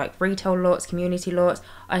there for like retail lots, community lots.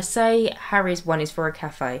 I say Harry's one is for a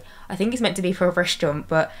cafe. I think it's meant to be for a restaurant,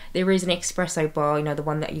 but there is an espresso bar, you know, the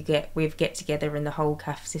one that you get with Get Together and the whole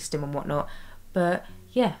cafe system and whatnot. But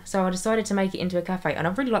yeah, so I decided to make it into a cafe, and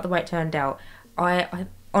I really like the way it turned out.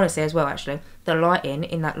 honestly as well, actually, the lighting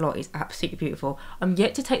in that lot is absolutely beautiful. I'm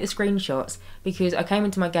yet to take the screenshots because I came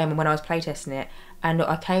into my game and when I was playtesting it, and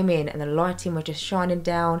I came in and the lighting was just shining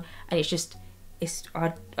down, and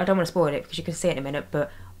I don't want to spoil it because you can see it in a minute,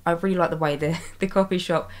 but I really like the way the coffee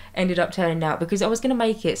shop ended up turning out, because I was going to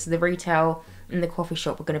make it so the retail and the coffee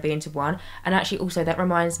shop were going to be into one. And actually also, that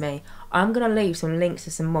reminds me, I'm going to leave some links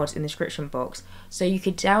to some mods in the description box so you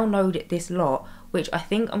could download this lot, which I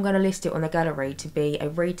think I'm going to list it on the gallery to be a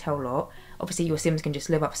retail lot. Obviously your Sims can just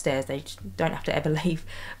live upstairs, they don't have to ever leave,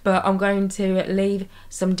 but I'm going to leave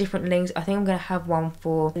some different links. I think I'm going to have one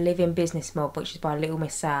for Living Business mod, which is by Little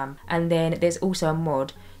Miss Sam, and then there's also a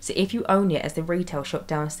mod, so if you own it as the retail shop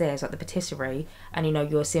downstairs, like the patisserie, and you know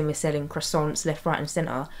your Sim is selling croissants left, right and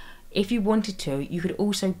centre, if you wanted to, you could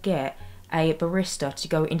also get a barista to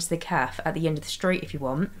go into the cafe at the end of the street if you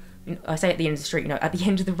want. I say at the end of the street, you know, at the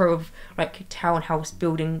end of the row of like townhouse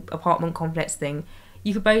building apartment complex thing.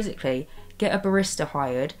 You could basically get a barista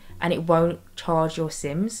hired and it won't charge your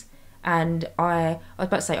Sims. And I was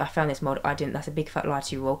about to say I found this mod. I didn't. That's a big fat lie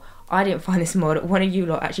to you all. I didn't find this mod. One of you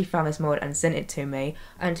lot actually found this mod and sent it to me.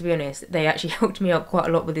 And to be honest, they actually helped me out quite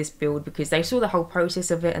a lot with this build because they saw the whole process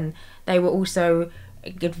of it, and they were also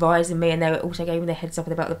advising me, and they also gave me the heads up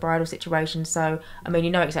about the bridal situation. So I mean, you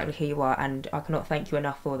know exactly who you are, and I cannot thank you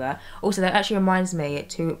enough for that. Also, that actually reminds me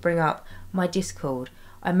to bring up my Discord.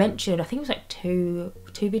 I mentioned, I think it was like two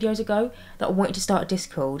videos ago, that I wanted to start a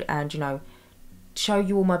Discord and, you know, show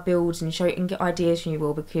you all my builds and show and get ideas from you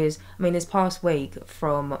all, because I mean, this past week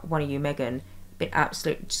from one of you, Megan, been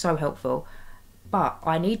absolutely so helpful. But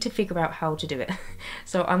I need to figure out how to do it.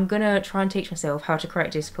 So I'm gonna try and teach myself how to create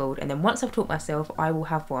a Discord, and then once I've taught myself, I will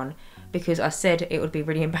have one, because I said it would be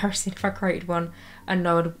really embarrassing if I created one and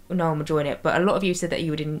no one would join it. But a lot of you said that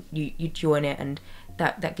you'd join it, and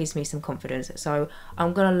that gives me some confidence. So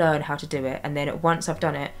I'm gonna learn how to do it, and then once I've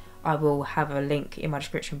done it, I will have a link in my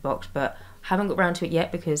description box, but haven't got around to it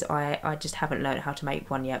yet because I just haven't learned how to make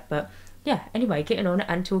one yet. But yeah, anyway, getting on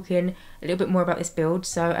and talking a little bit more about this build.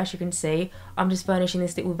 So as you can see, I'm just furnishing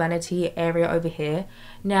this little vanity area over here.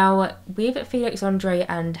 Now, with Felix Andre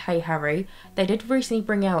and Hey Harry, they did recently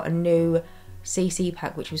bring out a new CC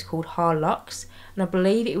pack which was called Harlux, and I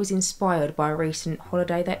believe it was inspired by a recent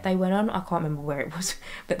holiday that they went on. I can't remember where it was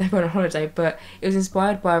that they went on holiday, but it was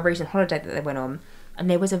inspired by a recent holiday that they went on, and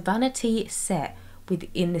there was a vanity set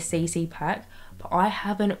within the CC pack. But I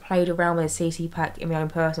haven't played around with a CC pack in my own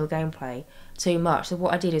personal gameplay too much. So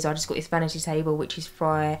what I did is I just got this vanity table, which is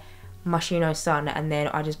for Mashino's son, and then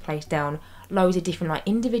I just placed down loads of different like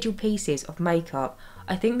individual pieces of makeup.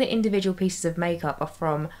 I think the individual pieces of makeup are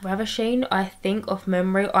from Ravasheen, I think, off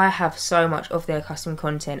memory. I have so much of their custom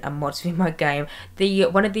content and mods in my game.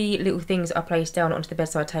 One of the little things I placed down onto the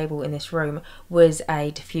bedside table in this room was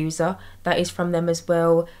a diffuser. That is from them as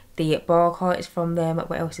well. The bar cart is from them.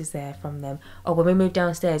 What else is there from them? Oh, when we moved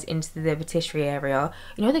downstairs into the patisserie area,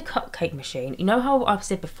 you know the cupcake machine? You know how I've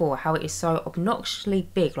said before how it is so obnoxiously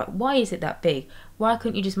big? Like, why is it that big? Why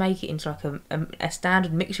couldn't you just make it into like a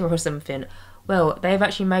standard mixer or something? Well, they've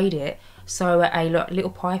actually made it so a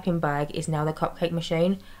little piping bag is now the cupcake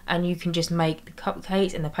machine, and you can just make the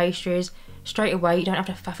cupcakes and the pastries straight away. You don't have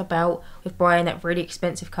to faff about with buying that really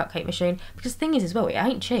expensive cupcake machine, because the thing is as well, it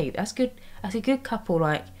ain't cheap. That's a good couple,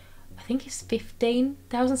 like I think it's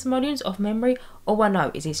 15,000 simoleons off memory. All I know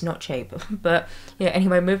is it's not cheap. But yeah,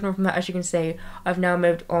 anyway, moving on from that, as you can see, I've now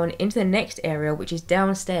moved on into the next area, which is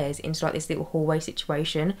downstairs into like this little hallway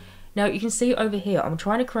situation. Now you can see over here, I'm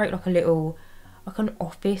trying to create like a little, like an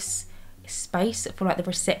office space for like the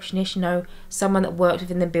receptionist, you know, someone that works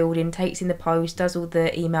within the building, takes in the post, does all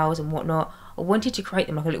the emails and whatnot. I wanted to create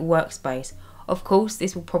them like a little workspace. Of course,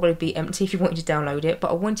 this will probably be empty if you wanted to download it,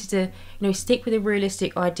 but I wanted to, you know, stick with a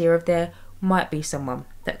realistic idea of there might be someone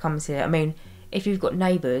that comes here. I mean, if you've got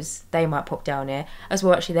neighbours, they might pop down here as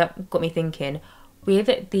well. Actually, that got me thinking, with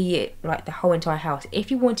the whole entire house, if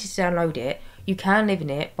you wanted to download it, you can live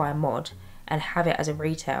in it by a mod and have it as a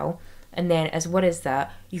retail. And then as well as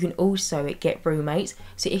that, you can also get roommates.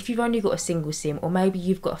 So if you've only got a single sim, or maybe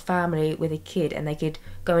you've got a family with a kid and they could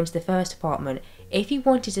go into the first apartment, if you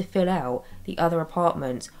wanted to fill out the other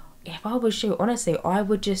apartments, if I was you, honestly, I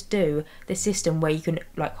would just do the system where you can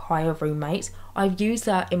like hire roommates. I've used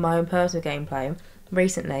that in my own personal gameplay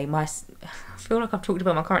recently. I feel like I've talked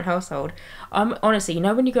about my current household. Honestly, you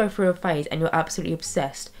know when you go through a phase and you're absolutely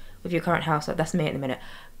obsessed with your current household, that's me at the minute.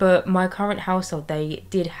 But my current household, they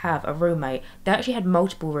did have a roommate. They actually had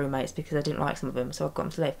multiple roommates because I didn't like some of them, so I got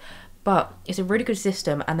them to live. But it's a really good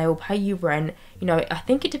system, and they will pay you rent. You know, I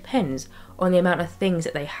think it depends on the amount of things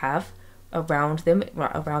that they have around them,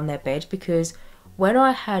 right around their bed. Because when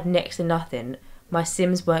I had next to nothing, my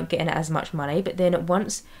Sims weren't getting as much money, but then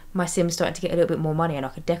once my Sims started to get a little bit more money and I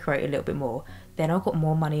could decorate a little bit more, then I got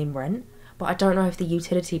more money in rent. But I don't know if the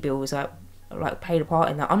utility bill was like played a part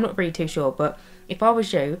in that. I'm not really too sure, but if I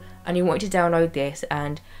was you and you wanted to download this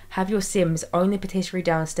and have your Sims own the patisserie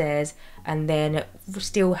downstairs and then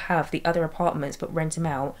still have the other apartments but rent them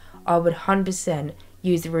out, I would 100%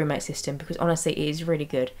 use the roommate system, because honestly it is really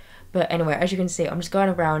good. But anyway, as you can see, I'm just going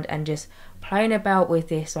around and just playing about with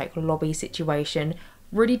this like lobby situation.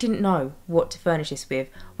 Really didn't know what to furnish this with.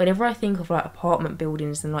 Whenever I think of like apartment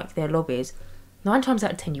buildings and like their lobbies, 9 times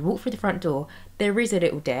out of 10 you walk through the front door, there is a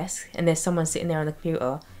little desk and there's someone sitting there on the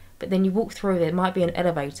computer, but then you walk through, there might be an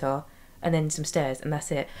elevator and then some stairs, and that's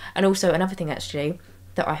it. And also another thing actually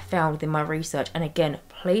that I found in my research, and again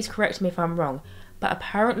please correct me if I'm wrong, but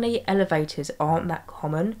apparently elevators aren't that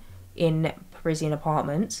common in Parisian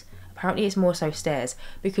apartments. Apparently it's more so stairs,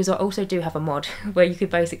 because I also do have a mod where you could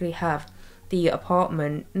basically have the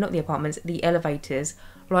the elevators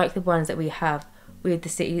like the ones that we have with the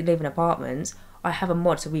City Living apartments. I have a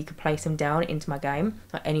mod so we could place them down into my game,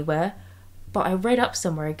 like anywhere. But I read up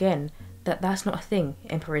somewhere again that that's not a thing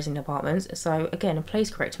in Parisian apartments. So again, please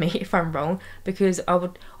correct me if I'm wrong, because I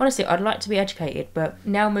would, honestly, I'd like to be educated. But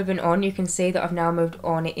now moving on, you can see that I've now moved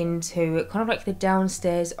on into kind of like the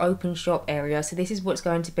downstairs open shop area. So this is what's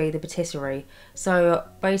going to be the patisserie. So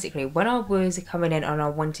basically, when I was coming in and I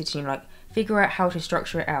wanted to, like, figure out how to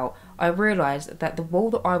structure it out, I realised that the wall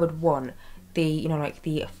that I would want, the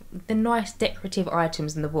nice decorative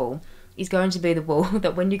items in the wall, is going to be the wall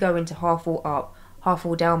that when you go into half wall up, half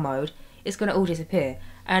wall down mode, it's going to all disappear.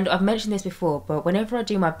 And I've mentioned this before, but whenever I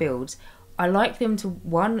do my builds, I like them to,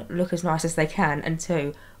 1, look as nice as they can, and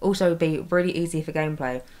 2, also be really easy for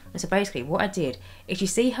gameplay. And so basically what I did is, you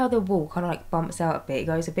see how the wall kind of like bumps out a bit, it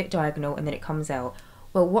goes a bit diagonal and then it comes out.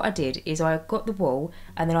 Well, what I did is I got the wall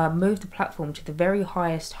and then I moved the platform to the very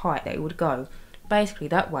highest height that it would go. Basically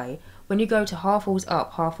that way, when you go to half walls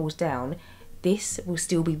up, half walls down, this will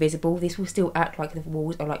still be visible. This will still act like the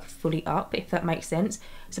walls are like fully up, if that makes sense.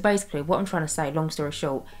 So basically what I'm trying to say, long story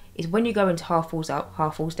short, is when you go into half walls up,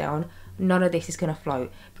 half walls down, none of this is going to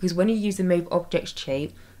float, because when you use the move objects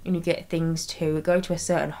cheat and you get things to go to a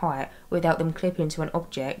certain height without them clipping to an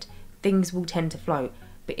object, things will tend to float.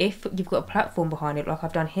 But if you've got a platform behind it, like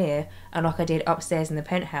I've done here and like I did upstairs in the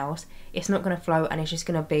penthouse, it's not going to float and it's just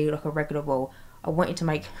going to be like a regular wall. I wanted to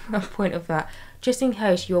make a point of that, just in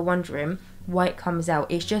case you're wondering why it comes out.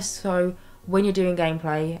 It's just so when you're doing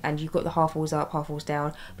gameplay and you've got the half walls up, half walls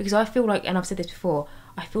down, because I feel like, and I've said this before,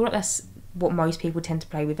 I feel like that's what most people tend to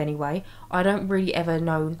play with anyway. I don't really ever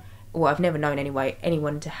know, or I've never known anyway,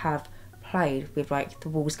 anyone to have played with like the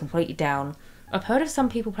walls completely down. I've heard of some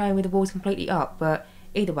people playing with the walls completely up, but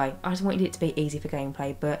either way, I just wanted it to be easy for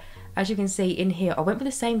gameplay. But as you can see in here, I went with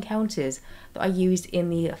the same counters that I used in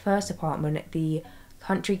the first apartment, the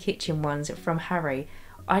country kitchen ones from Harry.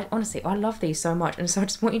 Honestly, I love these so much, and so I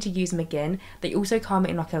just wanted to use them again. They also come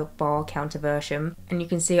in like a bar counter version, and you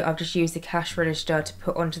can see I've just used the cash register to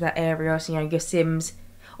put onto that area, so your Sims,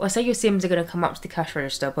 or I say your Sims are going to come up to the cash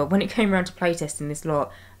register, but when it came around to playtesting this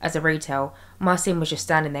lot as a retail, my Sim was just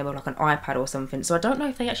standing there with like an iPad or something, so I don't know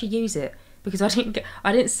if they actually use it, because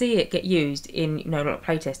I didn't see it get used in, like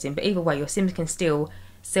playtesting. But either way, your Sims can still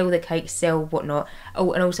sell the cakes, sell whatnot.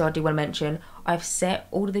 Oh, and also I do want to mention, I've set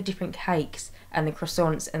all of the different cakes and the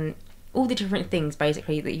croissants and all the different things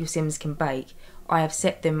basically that your Sims can bake. I have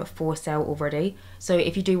set them for sale already, so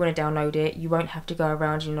if you do want to download it, you won't have to go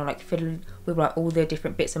around, like fiddling with like all the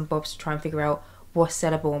different bits and bobs to try and figure out what's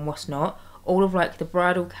sellable and what's not. All of like the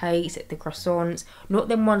bridal cakes, the croissants, not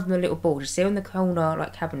them ones on the little board. You see in the corner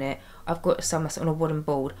like cabinet, I've got some that's on a wooden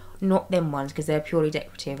board. Not them ones, because they're purely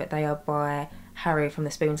decorative. They are by Harry from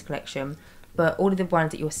the Spoons collection. But all of the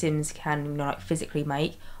ones that your Sims can like physically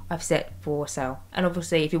make, I've set for sale. And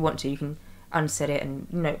obviously if you want to, you can unset it and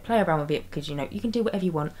play around with it, because you can do whatever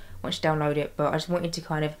you want once you download it. But I just wanted to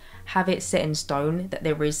kind of have it set in stone that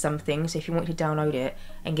there is something, so if you want to download it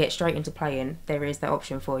and get straight into playing, there is that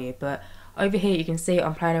option for you. But over here you can see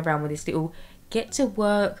I'm playing around with this little get to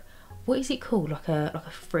work, what is it called, like a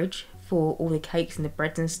fridge for all the cakes and the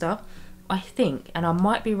breads and stuff. I think, and I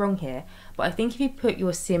might be wrong here, but I think if you put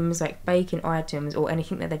your Sims like baking items or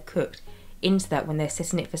anything that they've cooked into that when they're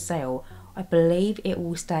setting it for sale, I believe it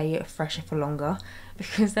will stay fresher for longer,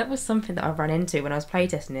 because that was something that I ran into when I was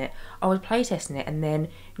playtesting it. I was playtesting it and then,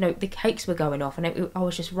 the cakes were going off and I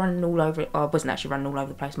was just running all over it. I wasn't actually running all over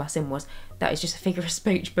the place, my Sim was. That is just a figure of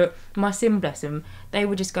speech, but my Sim, bless them, they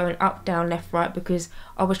were just going up, down, left, right, because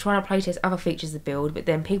I was trying to playtest other features of the build, but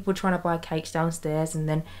then people were trying to buy cakes downstairs and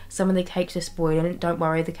then some of the cakes are spoiling. Don't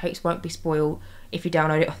worry, the cakes won't be spoiled if you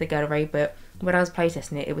download it off the gallery, but when I was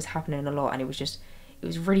playtesting it, it was happening a lot, and it was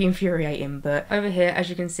really infuriating. But over here, as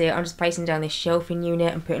you can see, I'm just placing down this shelving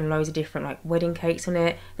unit and putting loads of different like wedding cakes on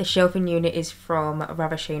it. The shelving unit is from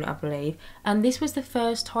Ravasheen, I believe, and this was the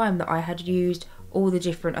first time that I had used all the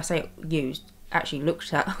different, I say used, actually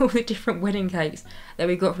looked at all the different wedding cakes that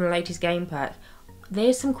we got from the latest game pack.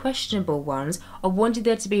 There's some questionable ones. I wanted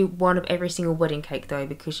there to be one of every single wedding cake though,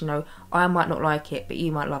 because you know, I might not like it, but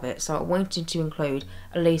you might love it. So I wanted to include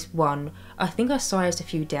at least one. I think I sized a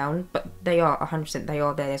few down, but they are 100%, they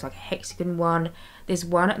are there. There's like a hexagon one. There's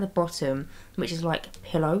one at the bottom, which is like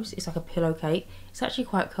pillows. It's like a pillow cake. It's actually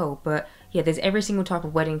quite cool, but yeah, there's every single type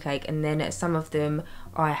of wedding cake, and then some of them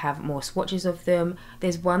I have more swatches of them.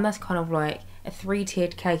 There's one that's kind of like a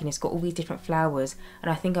 3-tiered cake, and it's got all these different flowers,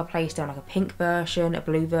 and I think I placed down like a pink version, a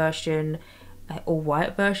blue version, or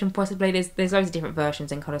white version possibly. There's loads of different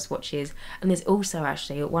versions and colour swatches. And there's also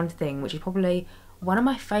actually one thing which is probably one of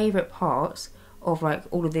my favourite parts of like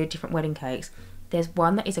all of the different wedding cakes. There's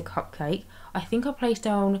one that is a cupcake. I think I placed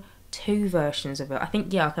down 2 versions of it. I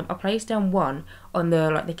think, yeah, I placed down one on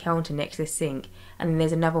the counter next to the sink, and then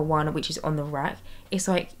there's another one which is on the rack. It's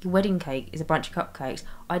like your wedding cake is a bunch of cupcakes.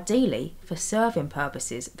 Ideally, for serving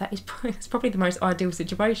purposes, that's probably the most ideal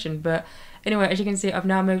situation. But anyway, as you can see, I've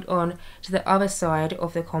now moved on to the other side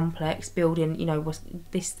of the complex, building, you know, what's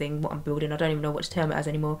this thing, what I'm building. I don't even know what to term it as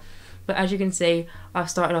anymore. But as you can see, I've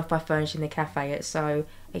started off by furnishing the cafe. So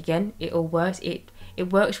again, it all works. It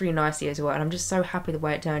works really nicely as well, and I'm just so happy the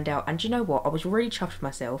way it turned out. And do you know what? I was really chuffed with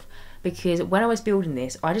myself, because when I was building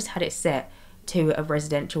this, I just had it set to a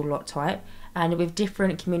residential lot type, and with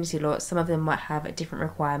different community lots, some of them might have different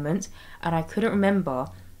requirements, and I couldn't remember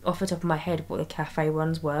off the top of my head what the cafe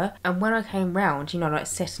ones were. And when I came round, you know, like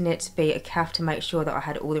setting it to be a cafe to make sure that I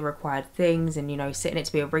had all the required things, and you know, setting it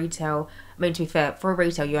to be a retail, I mean, to be fair, for a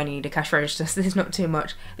retail you only need a cash register, so there's not too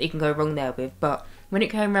much that you can go wrong there with. But when it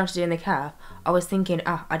came around to doing the cafe, I was thinking,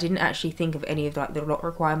 I didn't actually think of any of like the lot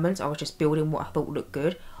requirements. I was just building what I thought looked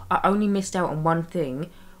good. I only missed out on one thing,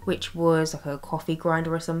 which was like a coffee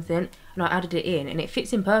grinder or something, and I added it in, and it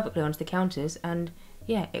fits in perfectly onto the counters, and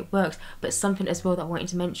yeah, it works. But something as well that I wanted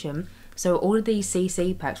to mention, so all of these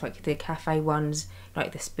CC packs, like the cafe ones,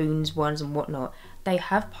 like the spoons ones and whatnot, they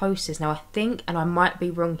have posters. Now I think, and I might be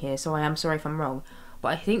wrong here, so I am sorry if I'm wrong,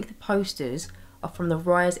 but I think the posters are from the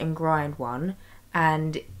Rise and Grind one,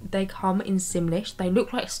 and they come in Simlish. They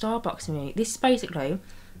look like Starbucks to me. This is basically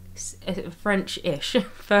a French-ish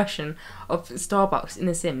version of Starbucks in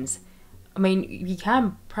The Sims. I mean, you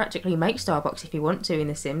can practically make Starbucks if you want to in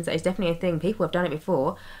The Sims. That is definitely a thing. People have done it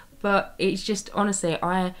before. But it's just, honestly,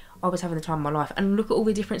 I was having the time of my life. And look at all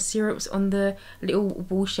the different syrups on the little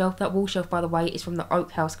wall shelf. That wall shelf, by the way, is from the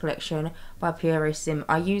Oak House collection by Pierre Sim.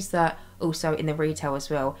 I use that also in the retail as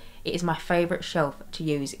well. It is my favourite shelf to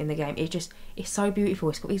use in the game. It's so beautiful.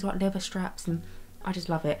 It's got these like leather straps, and I just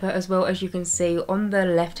love it. But as well, as you can see on the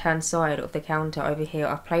left hand side of the counter over here,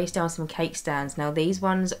 I've placed down some cake stands. Now these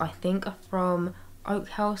ones I think are from Oak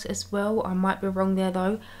House as well. I might be wrong there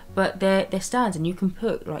though, but they're stands, and you can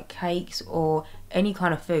put like cakes or any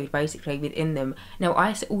kind of food basically within them. Now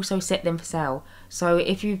I also set them for sale, so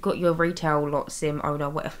if you've got your retail lot sim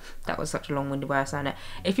owner, whatever, that was such a long-winded way of saying it,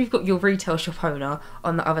 if you've got your retail shop owner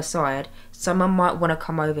on the other side, someone might want to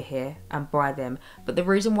come over here and buy them. But the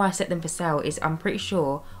reason why I set them for sale is I'm pretty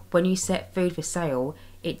sure when you set food for sale,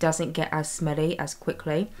 it doesn't get as smelly as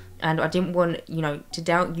quickly, and I didn't want, you know, to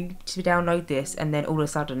download this and then all of a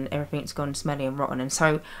sudden everything's gone smelly and rotten. And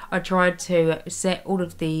so I tried to set all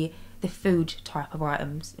of the food type of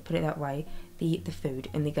items, put it that way, the food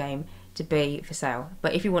in the game to be for sale.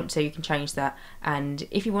 But if you want to, you can change that, and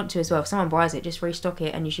if you want to as well, if someone buys it, just restock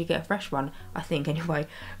it and you should get a fresh one, I think, anyway.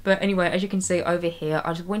 But anyway, as you can see over here,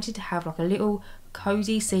 I just wanted to have like a little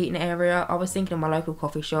cozy seating area. I was thinking of my local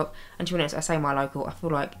coffee shop, and to be honest, I say my local, I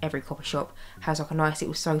feel like every coffee shop has like a nice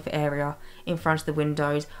little sofa area in front of the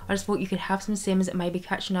windows. I just thought you could have some Sims that may be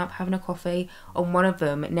catching up, having a coffee. On one of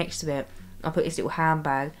them next to it, I put this little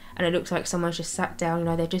handbag, and it looks like someone's just sat down, you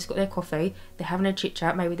know, they've just got their coffee, they're having a chit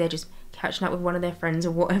chat, maybe they're just catching up with one of their friends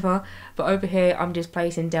or whatever. But over here I'm just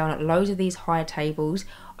placing down loads of these high tables.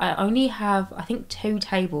 I only have, I think, 2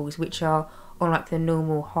 tables which are on like the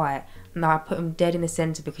normal height. Now I put them dead in the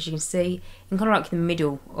centre because you can see in kind of like the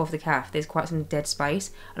middle of the cafe there's quite some dead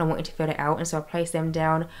space, and I wanted to fill it out, and so I placed them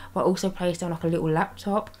down. But I also placed down like a little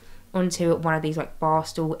laptop onto one of these like bar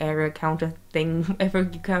stool area counter thing, whatever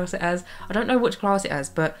you class it as. I don't know what to class it as,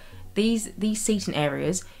 but these seating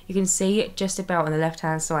areas, you can see just about on the left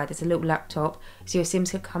hand side there's a little laptop, so your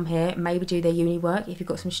Sims could come here, maybe do their uni work if you've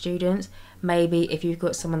got some students, maybe if you've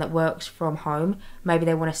got someone that works from home, maybe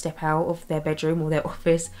they want to step out of their bedroom or their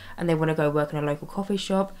office and they want to go work in a local coffee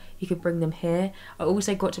shop, you could bring them here. I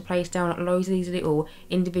also got to place down loads of these little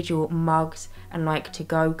individual mugs and like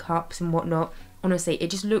to-go cups and whatnot. Honestly, it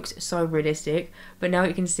just looks so realistic. But now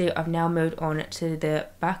you can see I've now moved on to the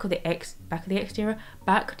back to the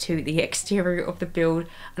exterior of the build,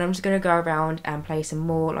 and I'm just going to go around and place some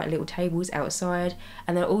more like little tables outside,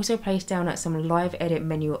 and then also place down some live edit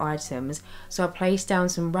menu items. So I placed down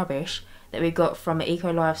some rubbish that we got from the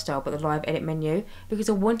Eco Lifestyle but the live edit menu, because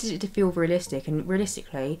I wanted it to feel realistic, and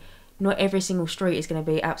realistically not every single street is going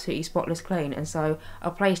to be absolutely spotless clean, and so I'll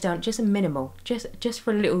place down just a minimal, just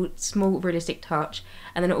for a little small realistic touch.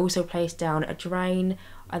 And then I also placed down a drain,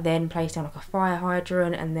 I then placed down like a fire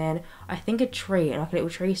hydrant, and then I think a tree and like a little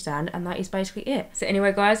tree stand, and that is basically it. So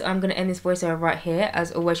anyway guys, I'm going to end this voiceover right here.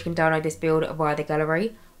 As always, you can download this build via the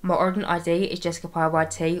gallery. My Origin ID is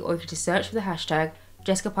JessicapieYT, or you can just search for the hashtag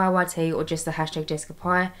JessicapieYT or just the hashtag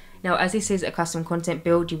Jessicapie. Now, as this is a custom content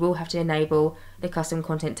build, you will have to enable the custom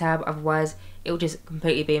content tab, otherwise it will just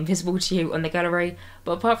completely be invisible to you on the gallery.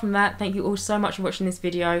 But apart from that, thank you all so much for watching this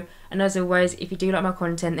video, and as always, if you do like my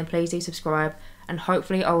content, then please do subscribe, and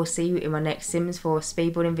hopefully I will see you in my next Sims 4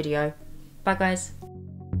 speedbuilding video. Bye guys.